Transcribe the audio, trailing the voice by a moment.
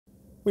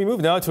We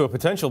move now to a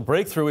potential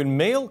breakthrough in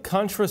male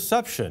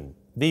contraception.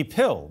 The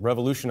pill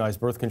revolutionized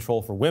birth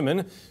control for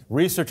women.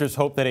 Researchers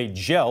hope that a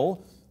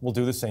gel will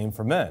do the same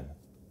for men.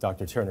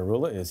 Dr.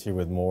 Narula is here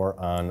with more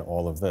on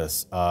all of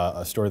this.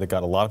 A story that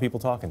got a lot of people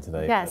talking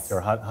today. Yes.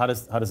 Tara, how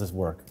does this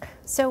work?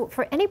 So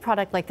for any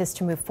product like this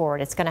to move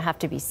forward, it's going to have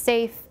to be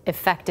safe,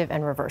 effective,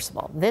 and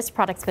reversible. This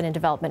product's been in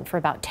development for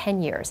about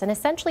 10 years, and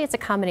essentially it's a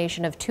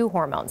combination of two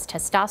hormones,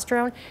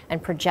 testosterone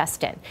and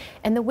progestin.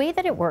 And the way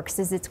that it works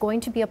is it's going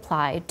to be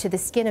applied to the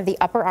skin of the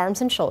upper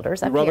arms and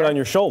shoulders. You rub it on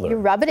your shoulder. You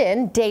rub it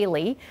in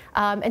daily.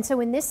 And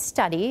so in this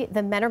study,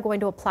 the men are going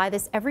to apply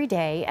this every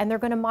day, and they're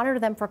going to monitor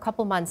them for a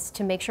couple months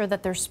to make sure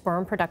that their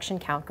sperm production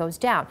count goes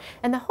down.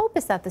 And the hope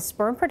is that the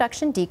sperm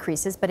production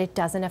decreases, but it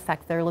doesn't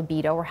affect their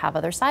libido or have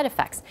other side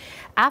effects.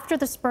 After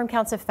the sperm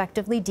counts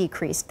effectively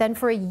decreased, then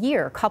for a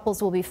year,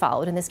 couples will be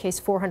followed, in this case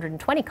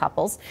 420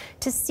 couples,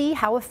 to see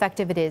how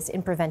effective it is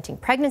in preventing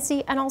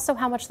pregnancy and also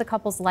how much the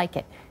couples like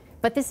it.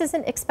 But this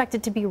isn't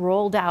expected to be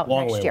rolled out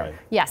next year. Away.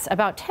 Yes,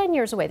 about 10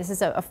 years away. This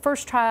is a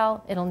first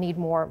trial. It'll need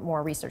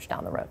more research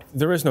down the road.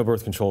 There is no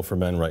birth control for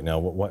men right now.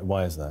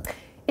 Why is that?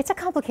 It's a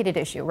complicated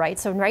issue, right?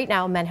 So right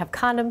now, men have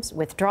condoms,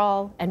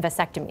 withdrawal, and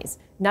vasectomies,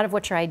 none of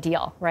which are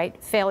ideal,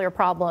 right? Failure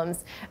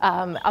problems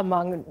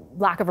among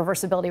lack of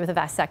reversibility with a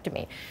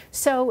vasectomy.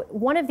 So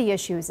one of the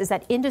issues is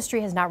that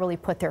industry has not really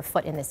put their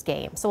foot in this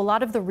game. So a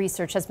lot of the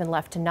research has been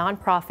left to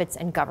nonprofits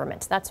and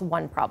governments. That's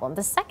one problem.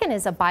 The second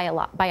is a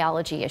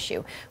biology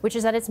issue, which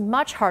is that it's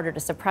much harder to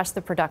suppress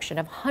the production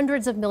of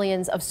hundreds of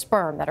millions of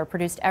sperm that are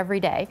produced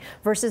every day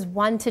versus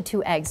 1 to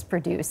 2 eggs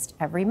produced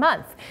every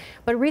month.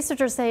 But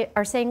researchers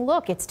are saying,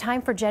 look, it's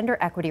time for gender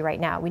equity right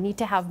now. We need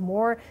to have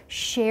more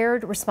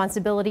shared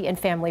responsibility and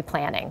family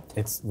planning.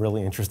 It's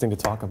really interesting to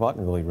talk about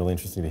and really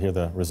interesting to hear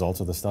the results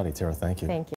of the study. Tara, thank you. Thank you.